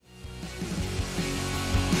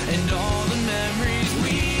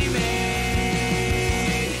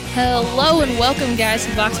Hello and welcome, guys,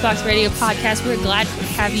 to Box Box Radio Podcast. We're glad to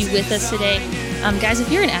have you with us today. Guys,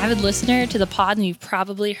 if you're an avid listener to the pod and you've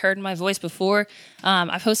probably heard my voice before,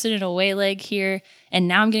 I've hosted an away leg here, and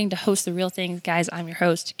now I'm getting to host the real thing. Guys, I'm your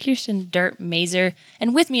host, Kirsten Dirt Mazer,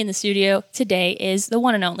 and with me in the studio today is the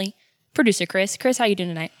one and only producer, Chris. Chris, how you doing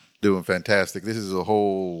tonight? Doing fantastic. This is a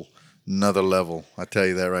whole nother level. I tell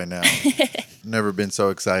you that right now. Never been so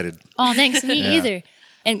excited. Oh, thanks. Me either.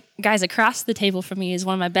 And guys, across the table from me is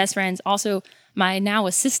one of my best friends, also my now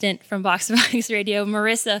assistant from Box Box Radio,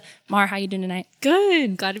 Marissa. Mar, how you doing tonight?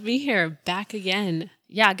 Good. Glad to be here. Back again.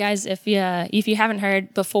 Yeah, guys, if you haven't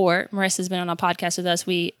heard before, Marissa's been on a podcast with us.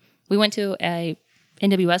 We went to a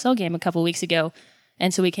NWSL game a couple weeks ago,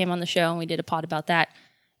 and so we came on the show and we did a pod about that.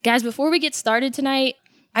 Guys, before we get started tonight,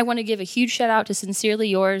 I want to give a huge shout out to Sincerely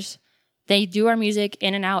Yours. They do our music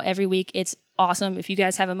in and out every week. It's awesome. If you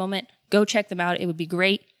guys have a moment, go check them out. It would be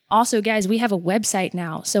great. Also, guys, we have a website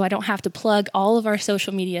now, so I don't have to plug all of our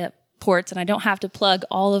social media ports, and I don't have to plug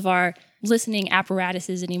all of our listening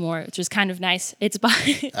apparatuses anymore, which is kind of nice. It's by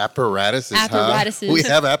apparatuses. Apparatuses. Huh? We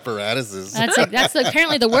have apparatuses. That's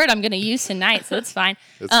apparently the word I'm going to use tonight, so that's fine.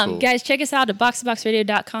 That's cool. Guys, check us out at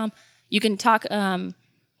boxboxradio.com. You can talk. Well,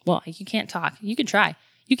 you can't talk. You can try.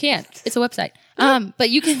 You can't. It's a website. But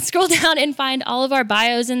you can scroll down and find all of our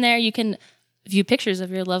bios in there. You can view pictures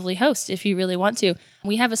of your lovely host if you really want to.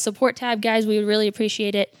 We have a support tab, guys. We would really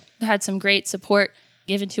appreciate it. We had some great support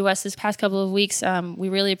given to us this past couple of weeks. We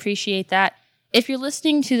really appreciate that. If you're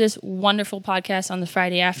listening to this wonderful podcast on the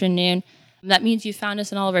Friday afternoon, that means you found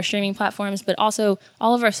us on all of our streaming platforms, but also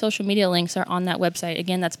all of our social media links are on that website.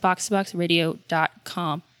 Again, that's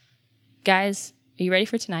boxboxradio.com. Guys, are you ready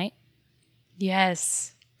for tonight?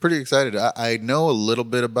 Yes. Pretty excited. I know a little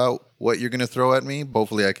bit about what you're going to throw at me.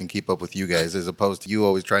 Hopefully I can keep up with you guys as opposed to you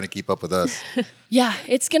always trying to keep up with us. Yeah,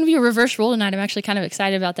 it's going to be a reverse role tonight. I'm actually kind of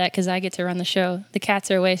excited about that because I get to run the show. The cats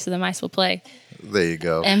are away, so the mice will play. There you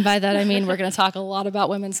go. And by that, I mean we're going to talk a lot about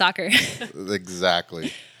women's soccer.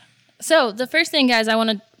 Exactly. So the first thing, guys, I want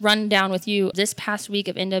to run down with you this past week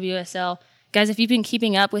of NWSL. Guys, if you've been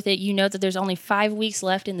keeping up with it, you know that there's only 5 weeks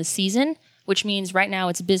left in the season, which means right now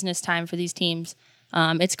it's business time for these teams.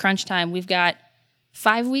 It's crunch time. We've got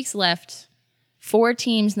 5 weeks left, 4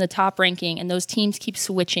 teams in the top ranking, and those teams keep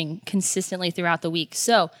switching consistently throughout the week.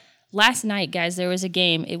 So last night, guys, there was a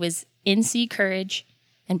game. It was NC Courage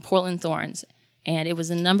and Portland Thorns, and it was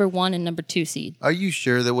the number 1 and number 2 seed. Are you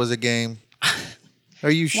sure there was a game?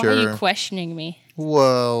 Are you sure? Why are you questioning me?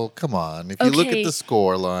 Well, come on. If you look at the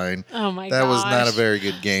score line, that was not a very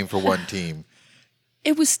good game for one team.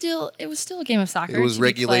 It was still a game of soccer. It was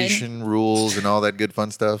regulation, rules, and all that good fun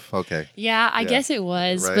stuff. Okay. Yeah, I guess it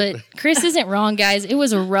was. Right? But Chris isn't wrong, guys. It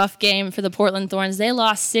was a rough game for the Portland Thorns. They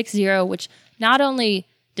lost 6-0, which not only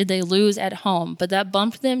did they lose at home, but that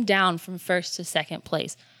bumped them down from first to second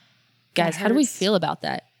place. Guys, how do we feel about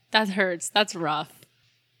that? That hurts. That's rough.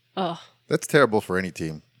 Ugh. That's terrible for any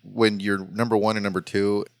team. When you're number 1 and number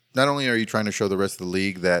 2, not only are you trying to show the rest of the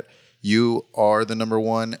league that you are the number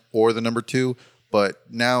 1 or the number 2, but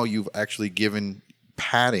now you've actually given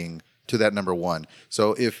padding to that number 1.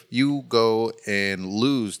 So if you go and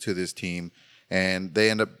lose to this team and they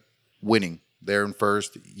end up winning, they're in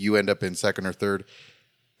first, you end up in second or third,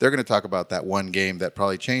 they're going to talk about that one game that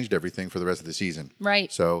probably changed everything for the rest of the season.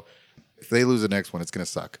 Right. So if they lose the next one, it's going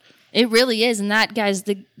to suck. It really is. And that, guys,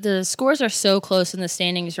 the scores are so close in the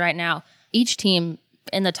standings right now. Each team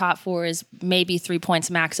in the top 4 is maybe 3 points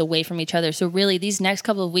max away from each other. So really, these next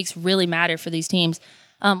couple of weeks really matter for these teams.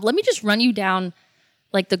 Let me just run you down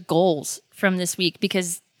like the goals from this week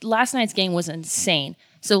because last night's game was insane.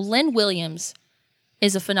 So Lynn Williams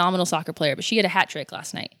is a phenomenal soccer player, but she had a hat trick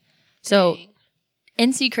last night. So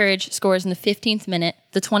NC Courage scores in the 15th minute,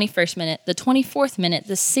 the 21st minute, the 24th minute,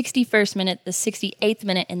 the 61st minute, the 68th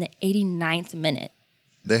minute, and the 89th minute.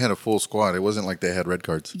 They had a full squad. It wasn't like they had red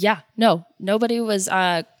cards. Yeah, no. Nobody was,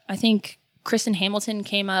 I think Kristen Hamilton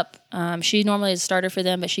came up. She normally is a starter for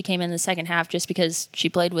them, but she came in the second half just because she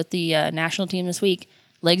played with the national team this week.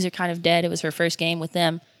 Legs are kind of dead. It was her first game with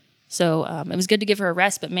them. So it was good to give her a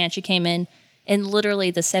rest, but man, she came in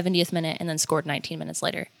literally the 70th minute and then scored 19 minutes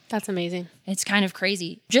later. That's amazing. It's kind of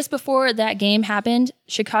crazy. Just before that game happened,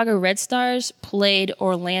 Chicago Red Stars played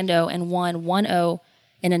Orlando and won 1-0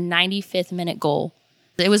 in a 95th minute goal.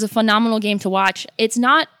 It was a phenomenal game to watch. It's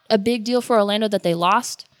not a big deal for Orlando that they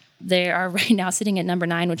lost. They are right now sitting at number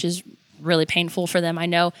 9, which is really painful for them, I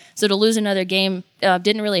know. So to lose another game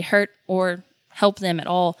didn't really hurt or help them at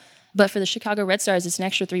all. But for the Chicago Red Stars, it's an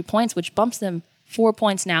extra 3 points, which bumps them 4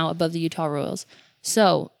 points now above the Utah Royals.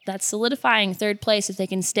 So that's solidifying third place if they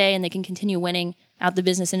can stay and they can continue winning. out the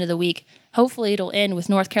business end of the week. Hopefully it'll end with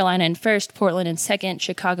North Carolina in first, Portland in second,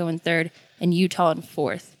 Chicago in third, and Utah in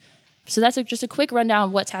fourth. So that's just a quick rundown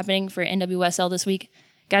of what's happening for NWSL this week.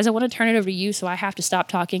 Guys, I want to turn it over to you, so I have to stop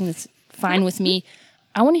talking. That's fine with me.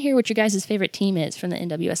 I want to hear what your guys' favorite team is from the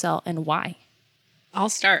NWSL and why. I'll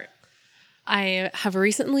start. I have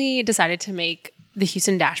recently decided to make the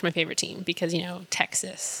Houston Dash my favorite team because,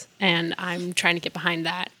 Texas, and I'm trying to get behind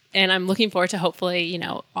that. And I'm looking forward to hopefully,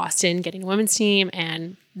 Austin getting a women's team,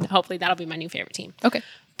 and hopefully that'll be my new favorite team. Okay.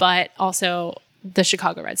 But also the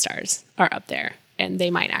Chicago Red Stars are up there, and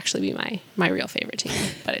they might actually be my real favorite team,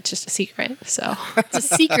 but it's just a secret. So it's a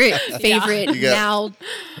secret favorite now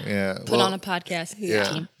put on a podcast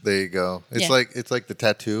team. There you go. It's Yeah. it's like the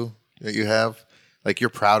tattoo that you have. Like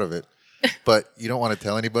you're proud of it, but you don't want to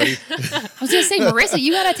tell anybody. I was going to say, Marissa,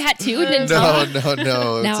 you got a tattoo? Didn't tell me.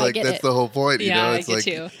 No. Now It's I like get that's it. the whole point. Yeah, It's I like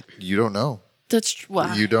get you. you don't know. That's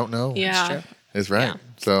wow. You don't know. Yeah. That's true. It's right. Yeah.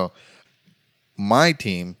 So my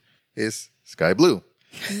team is Sky Blue.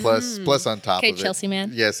 Plus on top Okay, of it. Chelsea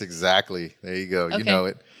man. Yes, exactly. There you go. You Okay. know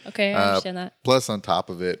it. Okay, I understand that. Plus on top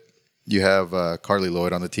of it, you have Carly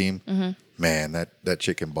Lloyd on the team. Mm-hmm. Man, that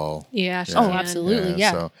chicken ball. Yeah. Oh, absolutely.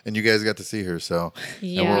 Yeah. So, and you guys got to see her. So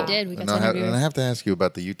Yeah. and We did. We got and to interview her. and I have to ask you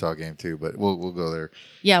about the Utah game too, but we'll go there.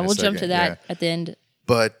 Yeah, in a we'll jump to second. that Yeah. at the end.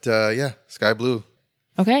 But Sky Blue.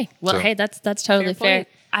 Okay. Well, So- hey, that's totally Fair fair. point.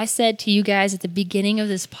 I said to you guys at the beginning of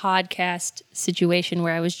this podcast situation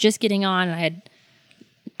where I was just getting on and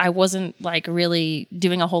I wasn't like really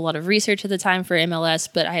doing a whole lot of research at the time for MLS,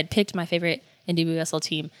 but I had picked my favorite NWSL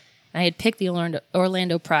team. And I had picked the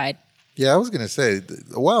Orlando Pride. Yeah, I was gonna say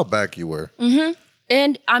a while back you were.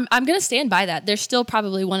 And I'm going to stand by that. They're still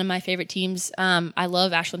probably one of my favorite teams. I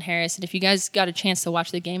love Ashlyn Harris. And if you guys got a chance to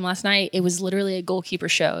watch the game last night, it was literally a goalkeeper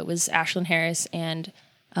show. It was Ashlyn Harris and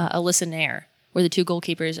Alyssa Nair were the two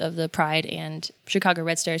goalkeepers of the Pride and Chicago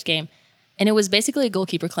Red Stars game. And it was basically a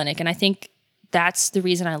goalkeeper clinic. And I think that's the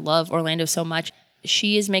reason I love Orlando so much.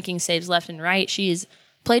 She is making saves left and right. She has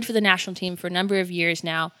played for the national team for a number of years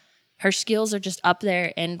now. Her skills are just up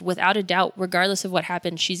there. And without a doubt, regardless of what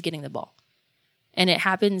happens, she's getting the ball. And it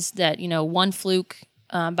happens that, one fluke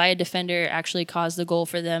by a defender actually caused the goal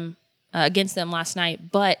for them against them last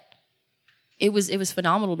night. But it was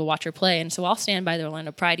phenomenal to watch her play. And so I'll stand by the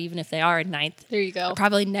Orlando Pride, even if they are in ninth. There you go. I'm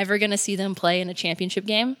probably never going to see them play in a championship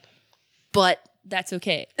game, but that's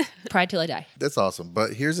okay. Pride till I die. That's awesome.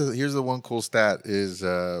 But here's the one cool stat is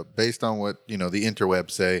based on what the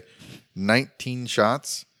interwebs say, 19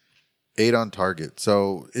 shots, 8 on target.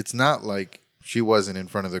 So it's not like she wasn't in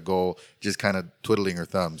front of the goal, just kind of twiddling her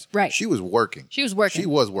thumbs. Right. She was working. She was working. She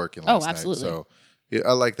was working last absolutely. night. So yeah,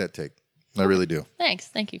 I like that take. I really do. Thanks.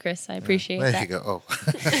 Thank you, Chris. I appreciate There that. you go.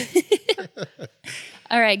 Oh,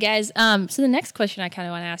 All right, guys. So the next question I kind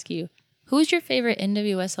of want to ask you, who's your favorite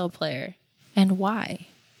NWSL player and why?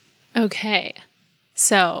 Okay.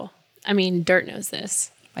 So, Dirt knows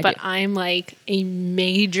this, but do. I'm like a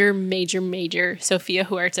major, major, major Sophia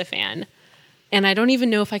Huerta fan. And I don't even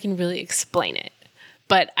know if I can really explain it,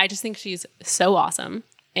 but I just think she's so awesome.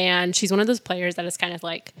 And she's one of those players that is kind of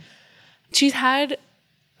like, she's had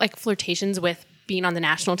like flirtations with being on the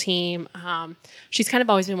national team. She's kind of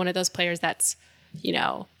always been one of those players that's,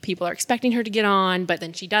 people are expecting her to get on, but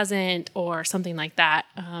then she doesn't or something like that.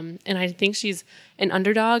 And I think she's an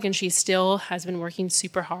underdog and she still has been working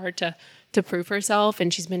super hard to prove herself.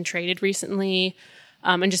 And she's been traded recently.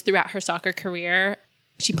 And just throughout her soccer career,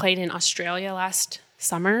 she played in Australia last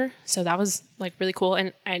summer. So that was like really cool.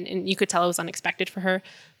 And you could tell it was unexpected for her,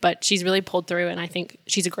 but she's really pulled through. And I think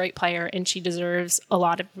she's a great player and she deserves a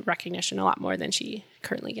lot of recognition, a lot more than she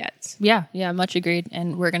currently gets. Yeah, much agreed.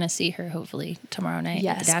 And we're going to see her hopefully tomorrow night at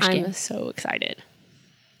Yes, the Dash I'm game. so excited.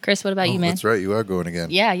 Chris, what about you, man? that's right. You are going again.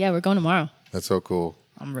 Yeah, we're going tomorrow. That's so cool.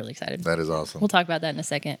 I'm really excited. That is awesome. We'll talk about that in a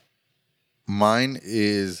second. Mine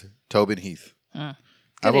is Tobin Heath.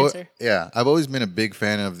 Good answer. I've always been a big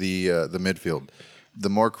fan of the midfield. The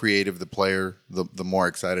more creative the player, the more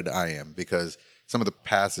excited I am because some of the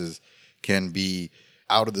passes can be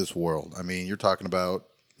out of this world. I mean, you're talking about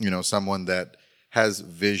someone that has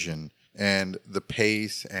vision and the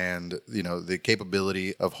pace and the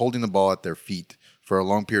capability of holding the ball at their feet for a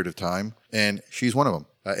long period of time. And she's one of them.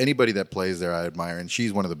 Anybody that plays there, I admire, and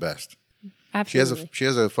she's one of the best. Absolutely. She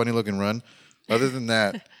has a funny looking run. Other than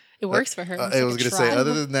that. It works for her. I was going to say, Try.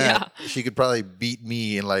 other than that, she could probably beat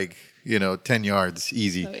me in 10 yards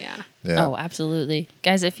easy. Oh, yeah. Yeah. Oh, absolutely.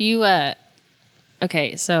 Guys, if you,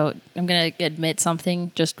 okay, so I'm going to admit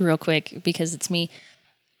something just real quick because it's me.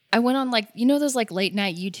 I went on those late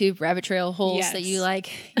night YouTube rabbit trail holes that you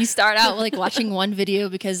you start out watching one video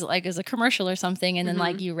because it's a commercial or something and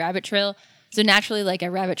then you rabbit trail. So naturally, like I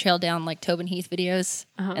rabbit trail down like Tobin Heath videos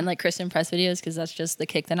and like Kristen Press videos because that's just the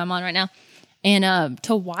kick that I'm on right now. And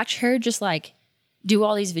to watch her just like do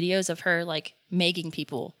all these videos of her like making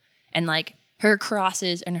people and like her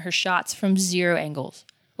crosses and her shots from 0 angles,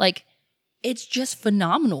 like it's just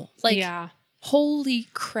phenomenal. Like, holy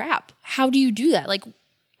crap! How do you do that? Like,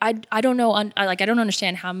 I don't know. I don't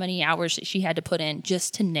understand how many hours she had to put in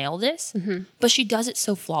just to nail this, but she does it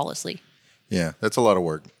so flawlessly. Yeah, that's a lot of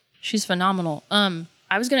work. She's phenomenal.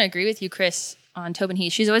 I was gonna agree with you, Chris, on Tobin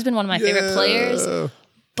Heath. She's always been one of my favorite players.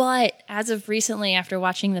 But as of recently, after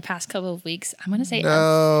watching the past couple of weeks, I'm gonna say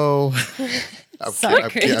no. Sorry, I'm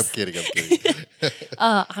Chris. kidding.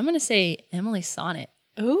 I'm gonna say Emily Sonnet.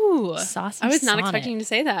 Ooh, Saucy I was not Sonnet. expecting to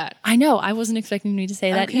say that. I know. I wasn't expecting you to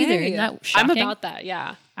say that either. Isn't that shocking? I'm about that.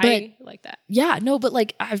 Yeah, But- I like that. Yeah, no, but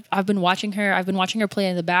like I've been watching her. I've been watching her play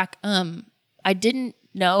in the back. I didn't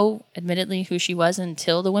know, admittedly, who she was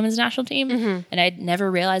until the women's national team, and I'd never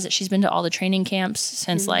realized that she's been to all the training camps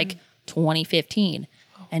since like 2015,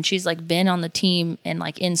 and she's like been on the team and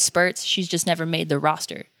like in spurts. She's just never made the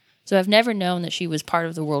roster. So I've never known that she was part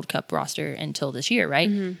of the World Cup roster until this year, right?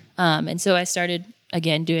 And so I started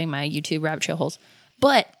again doing my YouTube rabbit trail holes,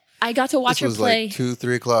 but I got to watch This was her play. like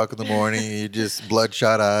 2-3 o'clock in the morning. You just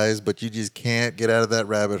bloodshot eyes, but you just can't get out of that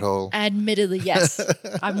rabbit hole. Admittedly, yes.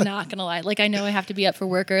 I'm not gonna lie. Like I know I have to be up for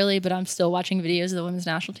work early, but I'm still watching videos of the women's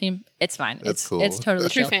national team. It's fine. That's cool. It's totally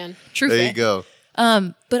True chill. fan. True There fan. you go.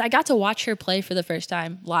 But I got to watch her play for the first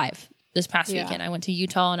time live this past Yeah. weekend. I went to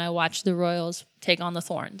Utah and I watched the Royals take on the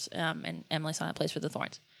Thorns. And Emily Sonnet plays for the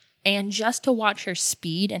Thorns. And just to watch her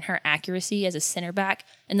speed and her accuracy as a center back,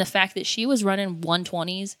 and the fact that she was running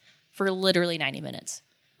 120s for literally 90 minutes.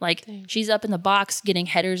 Like she's up in the box getting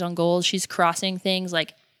headers on goals. She's crossing things.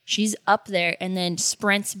 Like she's up there and then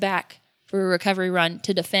sprints back for a recovery run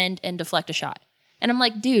to defend and deflect a shot. And I'm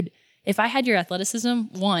like, dude, if I had your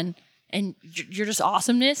athleticism, one, and you're just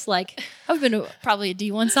awesomeness, like I would have been probably a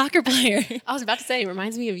D1 soccer player. I was about to say, it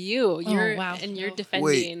reminds me of you. You're wow. and you're Wait,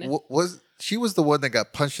 defending. she was the one that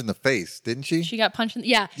got punched in the face, didn't she? She got punched in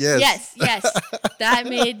Yes. Yes. That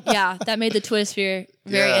made the twist very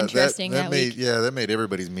interesting that made week. that made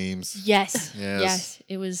everybody's memes. Yes.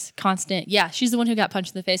 It was constant. Yeah, she's the one who got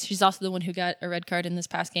punched in the face. She's also the one who got a red card in this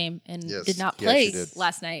past game and Yes. did not Yeah, play she did.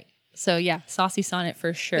 last night. So yeah, Saucy Sonnet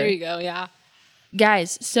for sure. There you go. Yeah.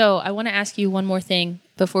 Guys, so I want to ask you one more thing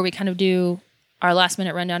before we kind of do our last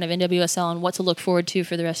minute rundown of NWSL and what to look forward to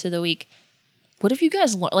for the rest of the week. What have you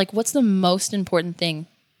guys learned? Like, what's the most important thing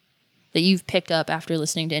that you've picked up after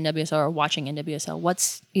listening to NWSL or watching NWSL?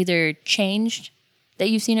 What's either changed that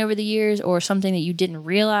you've seen over the years or something that you didn't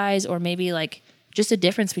realize or maybe like just a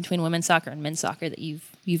difference between women's soccer and men's soccer that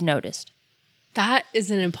you've noticed? That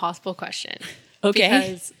is an impossible question. Okay.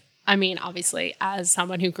 Because, I mean, obviously, as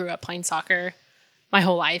someone who grew up playing soccer my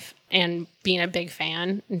whole life and being a big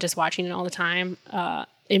fan and just watching it all the time,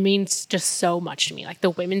 it means just so much to me. Like the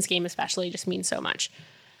women's game especially just means so much.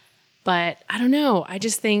 But I don't know. I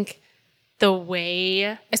just think the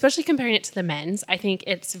way, especially comparing it to the men's, I think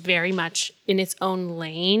it's very much in its own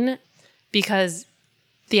lane because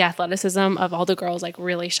the athleticism of all the girls like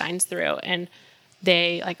really shines through and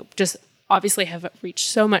they like just obviously have reached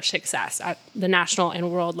so much success at the national and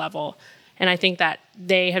world level. And I think that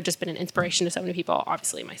they have just been an inspiration to so many people,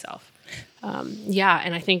 obviously myself.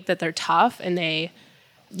 And I think that they're tough and they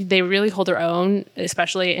really hold their own,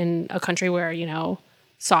 especially in a country where, you know,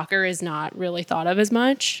 soccer is not really thought of as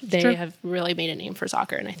much. They have really made a name for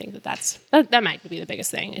soccer. And I think that might be the biggest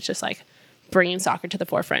thing. It's just like bringing soccer to the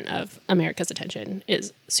forefront of America's attention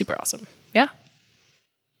is super awesome. Yeah.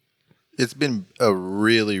 It's been a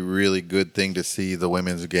really, really good thing to see the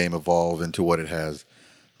women's game evolve into what it has.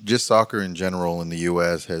 Just soccer in general in the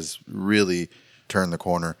U.S. has really turned the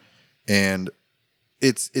corner. And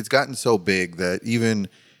it's gotten so big that even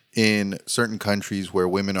in certain countries where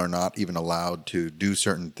women are not even allowed to do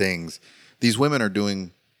certain things, these women are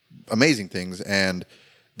doing amazing things and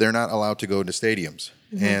they're not allowed to go to stadiums.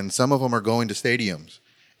 Mm-hmm. And some of them are going to stadiums.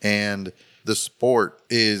 And the sport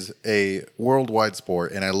is a worldwide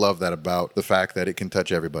sport. And I love that about the fact that it can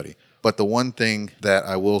touch everybody. But the one thing that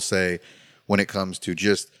I will say when it comes to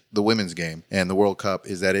just the women's game and the World Cup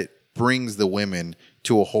is that it brings the women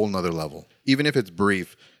to a whole nother level. Even if it's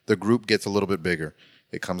brief, the group gets a little bit bigger.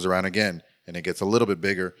 It comes around again and it gets a little bit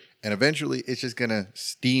bigger. And eventually it's just going to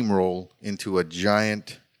steamroll into a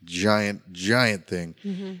giant thing.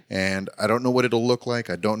 Mm-hmm. And I don't know what it'll look like.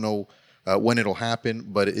 I don't know when it'll happen,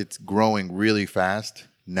 but it's growing really fast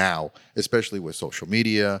now, especially with social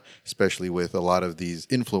media, especially with a lot of these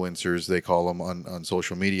influencers, they call them on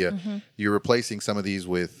social media. Mm-hmm. You're replacing some of these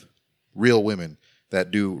with real women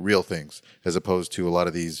that do real things, as opposed to a lot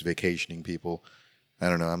of these vacationing people. I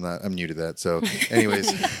don't know. I'm new to that. So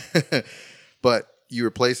anyways, but you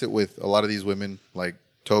replace it with a lot of these women like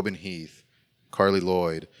Tobin Heath, Carly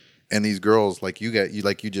Lloyd, and these girls like you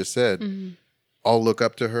just said, all look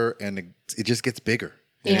up to her, and it just gets bigger.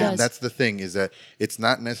 And that's the thing, is that it's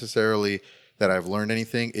not necessarily that I've learned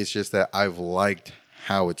anything. It's just that I've liked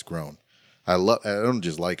how it's grown. I don't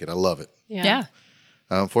just like it. I love it. Yeah.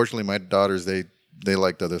 Unfortunately, my daughters, they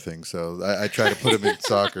liked other things. So I try to put them in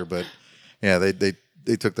soccer, but yeah,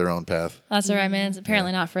 they took their own path. That's all right, man. It's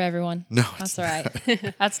apparently not for everyone. No, that's all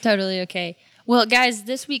right. That's totally okay. Well, guys,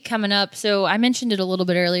 this week coming up, so I mentioned it a little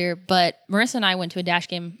bit earlier, but Marissa and I went to a Dash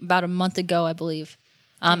game about a month ago, I believe,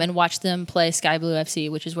 and watched them play Sky Blue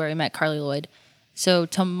FC, which is where we met Carly Lloyd. So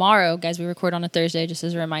tomorrow, guys, we record on a Thursday, just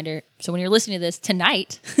as a reminder. So when you're listening to this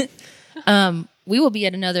tonight, we will be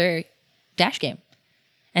at another Dash game.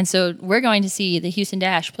 And so we're going to see the Houston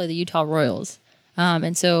Dash play the Utah Royals.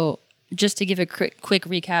 And so just to give a quick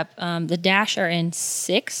recap, the Dash are in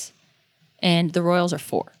 6 and the Royals are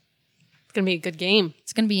 4. It's going to be a good game.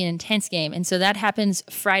 It's going to be an intense game. And so that happens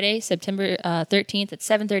Friday, September 13th at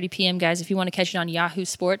 7:30 p.m., guys. If you want to catch it on Yahoo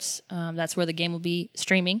Sports, that's where the game will be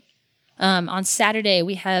streaming. On Saturday,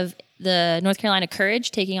 we have the North Carolina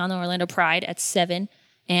Courage taking on the Orlando Pride at 7,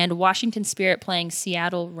 and Washington Spirit playing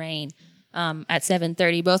Seattle Reign at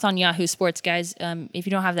 7:30, both on Yahoo Sports, guys. If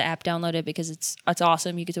you don't have the app, download it because it's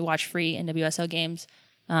awesome. You get to watch free NWSL games.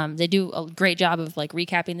 They do a great job of like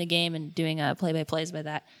recapping the game and doing play-by-plays by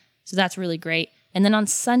that. So that's really great. And then on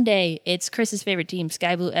Sunday, it's Chris's favorite team,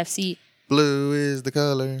 Sky Blue FC. Blue is the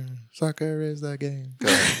color. Soccer is the game.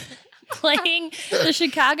 Playing the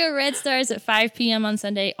Chicago Red Stars at 5 p.m. on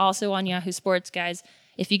Sunday, also on Yahoo Sports, guys.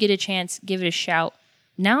 If you get a chance, give it a shout.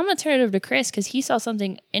 Now I'm going to turn it over to Chris because he saw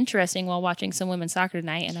something interesting while watching some women's soccer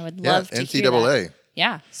tonight, and I would love to hear that.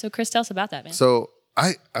 Yeah. So Chris, tell us about that, man. So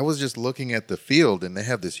I was just looking at the field, and they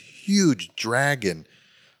have this huge dragon.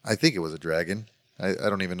 I think it was a dragon. I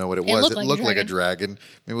don't even know what it was. It looked like a dragon.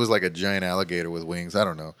 It was like a giant alligator with wings. I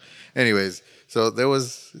don't know. Anyways, so there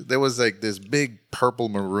was like this big purple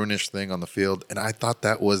maroonish thing on the field, and I thought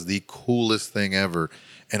that was the coolest thing ever.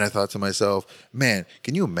 And I thought to myself, man,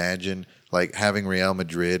 can you imagine like having Real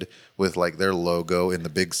Madrid with like their logo in the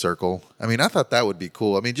big circle? I mean, I thought that would be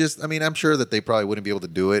cool. I mean, I'm sure that they probably wouldn't be able to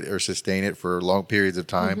do it or sustain it for long periods of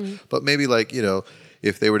time, but maybe like,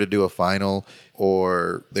 if they were to do a final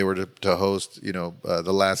or they were to host,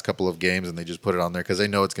 the last couple of games and they just put it on there because they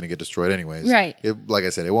know it's going to get destroyed anyways. Right. Like I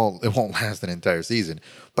said, it won't last an entire season.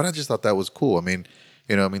 But I just thought that was cool. I mean,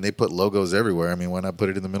 they put logos everywhere. I mean, why not put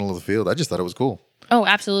it in the middle of the field? I just thought it was cool. Oh,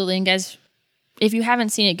 absolutely. And guys, if you haven't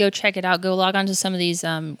seen it, go check it out. Go log on to some of these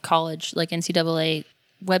college, like NCAA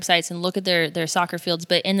websites and look at their soccer fields.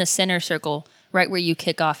 But in the center circle, right where you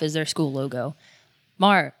kick off, is their school logo.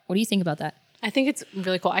 Mar, what do you think about that? I think it's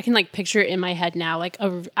really cool. I can like picture it in my head now, like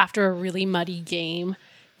after a really muddy game,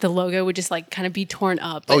 the logo would just like kind of be torn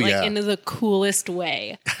up, but in the coolest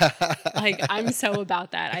way. Like I'm so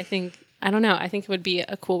about that. I think it would be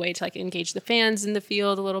a cool way to like engage the fans in the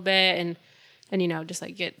field a little bit and just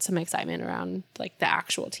like get some excitement around like the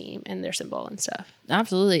actual team and their symbol and stuff.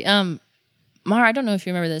 Absolutely. Mar, I don't know if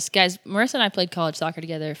you remember this. Guys, Marissa and I played college soccer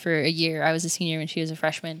together for a year. I was a senior when she was a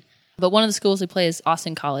freshman. But one of the schools we play is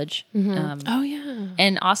Austin College. Oh, yeah.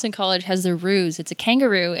 And Austin College has the Ruse. It's a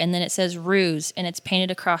kangaroo, and then it says Ruse, and it's painted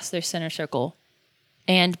across their center circle.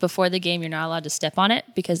 And before the game, you're not allowed to step on it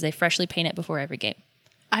because they freshly paint it before every game.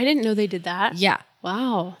 I didn't know they did that. Yeah.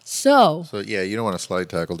 Wow. So yeah, you don't want to slide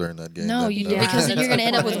tackle during that game. No, you do because you're going to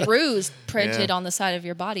end up with Ruse printed on the side of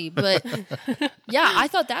your body. But yeah, I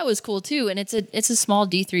thought that was cool too. And it's a small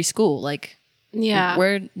D3 school. Like,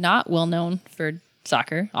 we're not well known for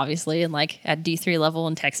soccer, obviously, and like at D3 level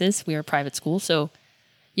in Texas, we were a private school, so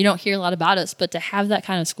you don't hear a lot about us, but to have that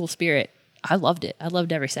kind of school spirit, I loved it. I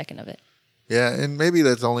loved every second of it. Yeah, and maybe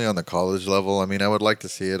that's only on the college level. I mean, I would like to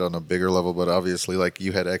see it on a bigger level, but obviously, like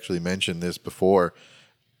you had actually mentioned this before,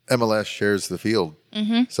 MLS shares the field.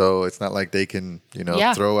 So it's not like they can,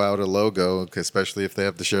 throw out a logo, especially if they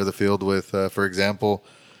have to share the field with, for example,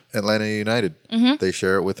 Atlanta United. They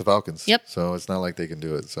share it with the Falcons. Yep. So it's not like they can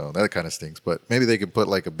do it. So that kind of stinks. But maybe they could put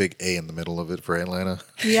like a big A in the middle of it for Atlanta.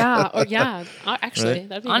 Yeah. Actually, Right?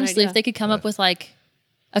 that'd be honestly, if they could come up with like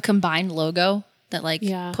a combined logo that like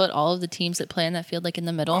put all of the teams that play in that field like in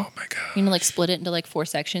the middle. Oh my god. Like split it into like 4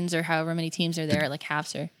 sections or however many teams are there, like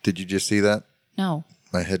halves or. Did you just see that? No.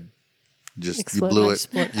 My head just Explode. you blew it.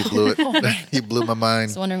 Explode. You blew it. You blew my I mind.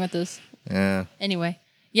 was wondering what this. Yeah. Anyway.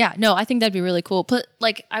 Yeah, no, I think that'd be really cool. But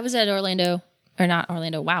like I was at Orlando or not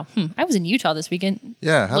Orlando. Wow. I was in Utah this weekend.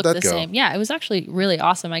 Yeah, how'd Looked that the go? same. Yeah, it was actually really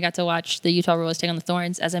awesome. I got to watch the Utah Royals take on the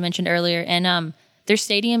Thorns, as I mentioned earlier. And their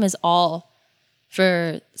stadium is all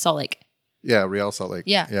for Salt Lake. Yeah, Real Salt Lake.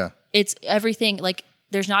 Yeah. Yeah. It's everything. Like,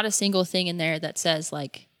 there's not a single thing in there that says,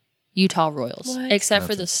 like, Utah Royals. What? Except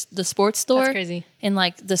for the sports store. That's crazy. And,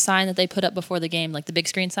 like, the sign that they put up before the game, like the big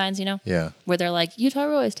screen signs, you know? Yeah. Where they're like, Utah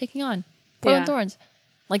Royals taking on Portland Yeah. Thorns.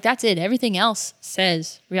 Like, that's it. Everything else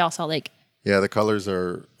says Real Salt Lake. Yeah, the colors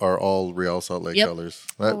are all Real Salt Lake Yep. colors.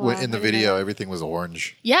 wow. In the I didn't know video, that. everything was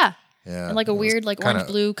orange. Yeah. Yeah. And like a it was weird, like kinda- orange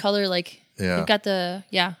blue color. Like, Yeah. you've got the,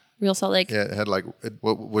 Real Salt Lake. Yeah, it had like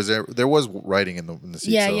what was there? There was writing in the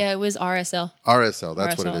seat. Yeah, so. it was RSL. RSL,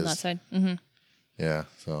 that's RSL what it on that is. side. Yeah,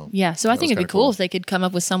 so Yeah, so I that think was it'd be kinda cool if they could come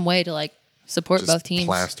up with some way to like support just both teams.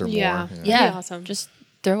 plaster more. Yeah. Yeah, That'd be awesome. Just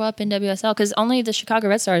throw up NWSL because only the Chicago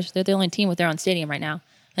Red Stars, they're the only team with their own stadium right now.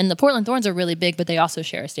 And the Portland Thorns are really big, but they also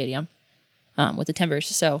share a stadium with the Timbers.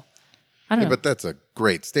 So I don't Yeah, know. but that's a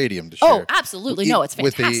great stadium to share. Oh, absolutely. No, it's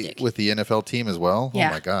fantastic. With the NFL team as well. Yeah.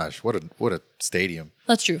 Oh my gosh, what a stadium.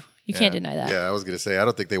 That's true. You can't Yeah. deny that. Yeah, I was gonna say I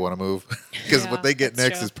don't think they want to move because Yeah, what they get that's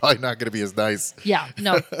next true. is probably not gonna be as nice. Yeah,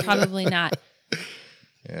 no, probably not.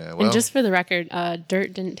 Yeah, well, And just for the record,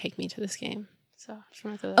 Dirt didn't take me to this game. So just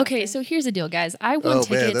want to throw that out Okay, there. so here's the deal, guys. I won oh tickets.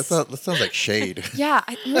 man, that sounds like shade. Yeah,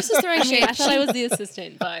 Melissa's throwing shade. I thought I was the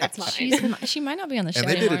assistant, but it's fine. She might not be on the show and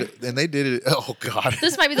they anymore. did it. And they did it. Oh god.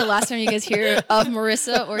 This might be the last time you guys hear of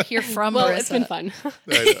Marissa or hear from Well, Marissa. it's been fun.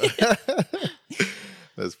 I know.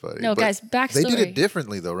 That's funny. No, But guys, backstory. They did it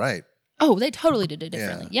differently though, right? Oh, they totally did it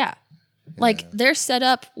differently. Yeah. Like their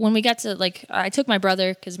setup when we got to like I took my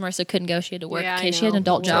brother because Marissa couldn't go. She had to work. Yeah, I Okay, she had an know.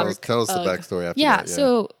 adult job. Tell us the backstory after Yeah. that.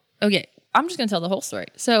 So okay, I'm just gonna tell the whole story.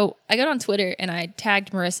 So I got on Twitter and I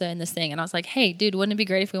tagged Marissa in this thing, and I was like, "Hey, dude, wouldn't it be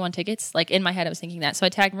great if we won tickets?" Like in my head, I was thinking that. So I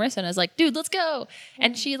tagged Marissa and I was like, "Dude, let's go!"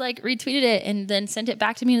 And she like retweeted it and then sent it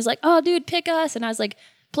back to me and was like, "Oh, dude, pick us!" And I was like,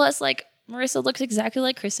 "Plus, like Marissa looks exactly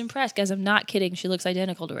like Kristen Press, guys. I'm not kidding. She looks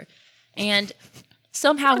identical to her." And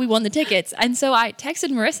somehow we won the tickets. And so I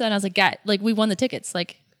texted Marissa and I was like, "God, like we won the tickets.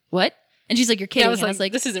 Like what?" And she's like, "You're kidding." I was And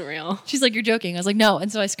like, this isn't real. she's like, "You're joking." I was like, "No." And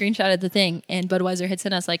so I screenshotted the thing and Budweiser had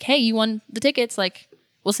sent us like, "Hey, you won the tickets. Like,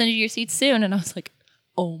 we'll send you your seats soon." And I was like,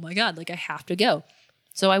 "Oh my God, like I have to go."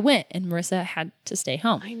 So I went and Marissa had to stay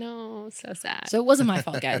home. I know, so sad. So it wasn't my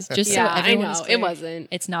fault, guys. Just Yeah, so I everyone know. is It clear, wasn't.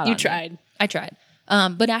 It's not You on me. tried. I tried.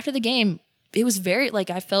 But after the game, it was very like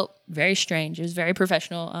I felt very strange. It was very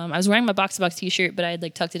professional. I was wearing my box to box t-shirt, but I had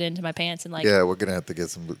like tucked it into my pants and like Yeah, we're gonna have to get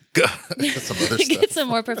some other stuff. get some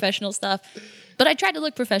more professional stuff. But I tried to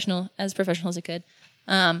look professional as I could.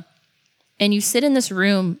 And you sit in this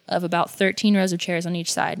room of about 13 rows of chairs on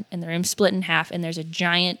each side, and the room's split in half, and there's a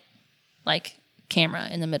giant like camera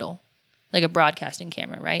in the middle, like a broadcasting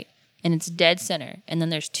camera, right? And it's dead center. And then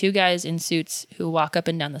there's two guys in suits who walk up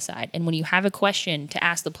and down the side. And when you have a question to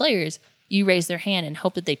ask the players, you raise their hand and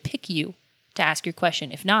hope that they pick you to ask your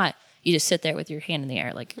question. If not, you just sit there with your hand in the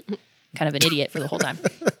air like kind of an idiot for the whole time.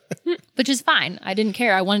 Which is fine. I didn't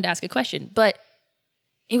care. I wanted to ask a question. But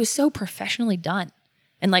it was so professionally done.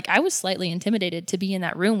 And like I was slightly intimidated to be in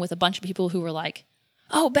that room with a bunch of people who were like,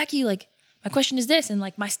 "Oh, Becky, like my question is this, and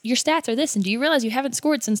like your stats are this, and do you realize you haven't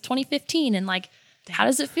scored since 2015? And like, how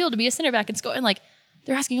does it feel to be a center back and score?" And like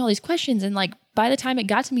they're asking all these questions, and like by the time it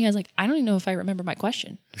got to me, I was like, I don't even know if I remember my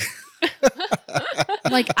question.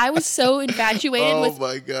 Like I was so infatuated Oh with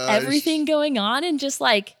my gosh. everything going on, and just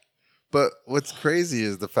like But what's crazy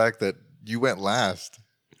is the fact that you went last.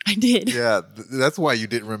 I did. Yeah, that's why you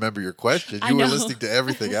didn't remember your question. I You were know. listening to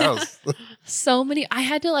everything else. So many. I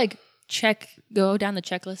had to like go down the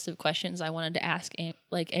checklist of questions I wanted to ask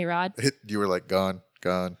A-Rod. You were like gone.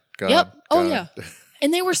 Yep. Oh gone. yeah.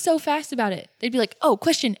 And they were so fast about it. They'd be like, "Oh,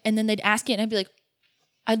 question," and then they'd ask it, and I'd be like,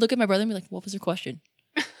 I'd look at my brother and be like, "What was your question?"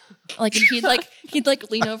 Like, and he'd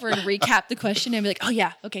lean over and recap the question and be like, "Oh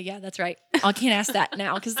yeah, okay, yeah, that's right. I can't ask that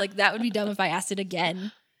now because like that would be dumb if I asked it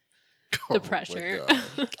again." Oh The my pressure.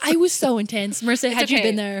 God. I was so intense. Marissa, had you Okay,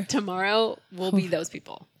 been there, tomorrow, we'll be those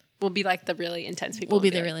people. We'll be like the really intense people. we'll be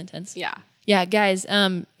and the it. real intense. Yeah. Yeah, guys.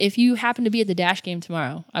 If you happen to be at the Dash game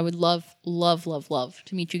tomorrow, I would love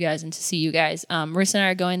to meet you guys and to see you guys. Marissa and I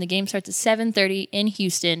are going. The game starts at 7:30 in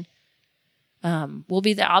Houston. We'll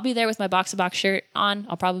be there. I'll be there with my box to box shirt on.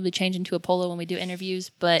 I'll probably change into a polo when we do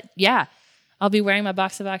interviews. But yeah, I'll be wearing my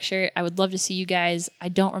box to box shirt. I would love to see you guys. I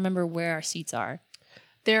don't remember where our seats are.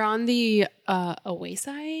 They're on the away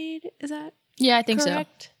side. Is that Yeah, I think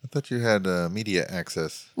correct? I thought you had media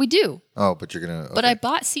access. so. We do. Oh, but you're gonna. But okay. I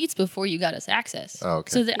bought seats before you got us access. Oh,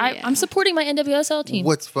 okay. So that Yeah. I'm supporting my NWSL team.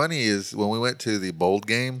 What's funny is when we went to the Bold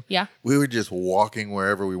game, Yeah. we were just walking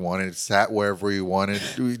wherever we wanted, sat wherever we wanted.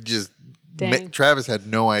 We just Dang. Travis had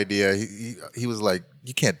no idea. He was like,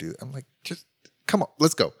 "You can't do that." I'm like, "Just come on,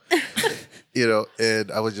 let's go."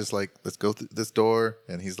 And I was just like, "Let's go through this door."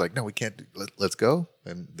 And he's like, "No, we can't. Let's go."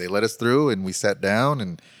 And they let us through, and we sat down.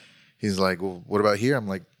 And he's like, "Well, what about here?" I'm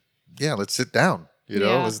like, "Yeah, let's sit down.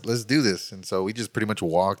 Let's do this." And so we just pretty much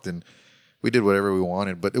walked, and we did whatever we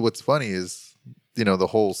wanted. But what's funny is, the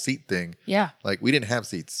whole seat thing. Yeah. Like, we didn't have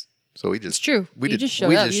seats. So we just... It's true. We just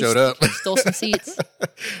showed up. You stole some seats.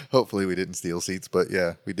 Hopefully we didn't steal seats, but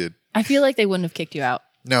yeah, we did. I feel like they wouldn't have kicked you out.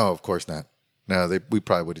 No, of course not. No, we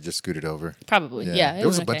probably would have just scooted over. Probably. Yeah. There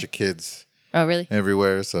was a bunch of kids. Oh, really?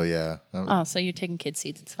 Everywhere. So yeah. So you're taking kids'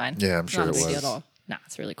 seats. It's fine. Yeah, I'm sure it was. Not a big deal at all. Nah,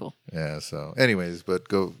 it's really cool. Yeah. So anyways, but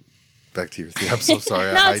go back to your thing. I'm so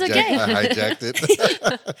sorry. No, it's okay. I hijacked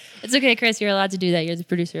it. It's okay, Chris. You're allowed to do that. You're the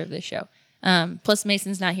producer of this show. Plus,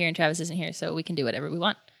 Mason's not here and Travis isn't here, so we can do whatever we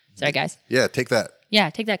want. Sorry, guys. Yeah, take that. Yeah,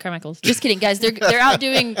 take that, Carmichaels. Just kidding, guys. They're out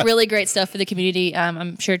doing really great stuff for the community.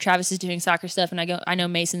 I'm sure Travis is doing soccer stuff, and I know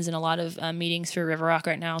Mason's in a lot of meetings for River Rock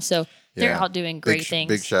right now. So they're out doing great things.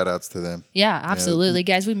 Big shout outs to them. Yeah, absolutely,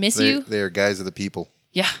 guys. We miss you. They are guys of the people.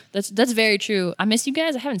 Yeah, that's very true. I miss you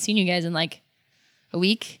guys. I haven't seen you guys in like a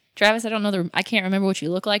week. Travis, I don't know. I can't remember what you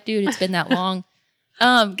look like, dude. It's been that long.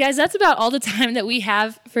 Guys, that's about all the time that we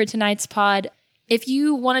have for tonight's pod. If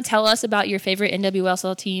you want to tell us about your favorite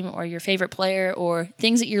NWSL team or your favorite player or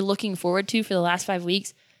things that you're looking forward to for the last 5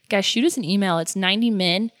 weeks, guys, shoot us an email. It's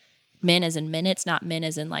 90men, men as in minutes, not men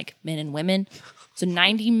as in like men and women. So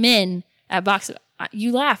 90men at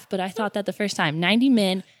you laugh, but I thought that the first time.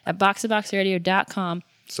 90men at boxtoboxradio.com.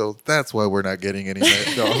 So that's why we're not getting any.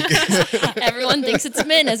 Everyone thinks it's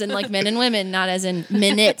men as in like men and women, not as in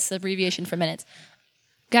minutes, abbreviation for minutes.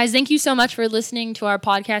 Guys, thank you so much for listening to our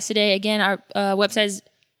podcast today. Again, our website is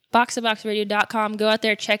boxtoboxradio.com. Go out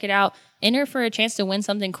there, check it out. Enter for a chance to win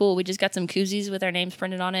something cool. We just got some koozies with our names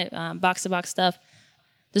printed on it, box-to-box stuff.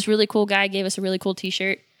 This really cool guy gave us a really cool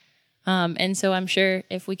T-shirt. And so I'm sure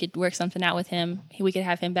if we could work something out with him, we could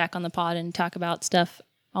have him back on the pod and talk about stuff.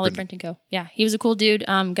 Ollie Print & Co. Yeah, he was a cool dude.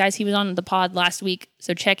 Guys, he was on the pod last week,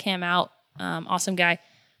 so check him out. Awesome guy.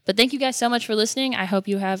 But thank you guys so much for listening. I hope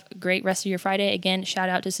you have a great rest of your Friday. Again, shout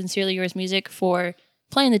out to Sincerely Yours Music for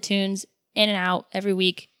playing the tunes in and out every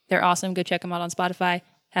week. They're awesome. Go check them out on Spotify.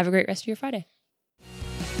 Have a great rest of your Friday.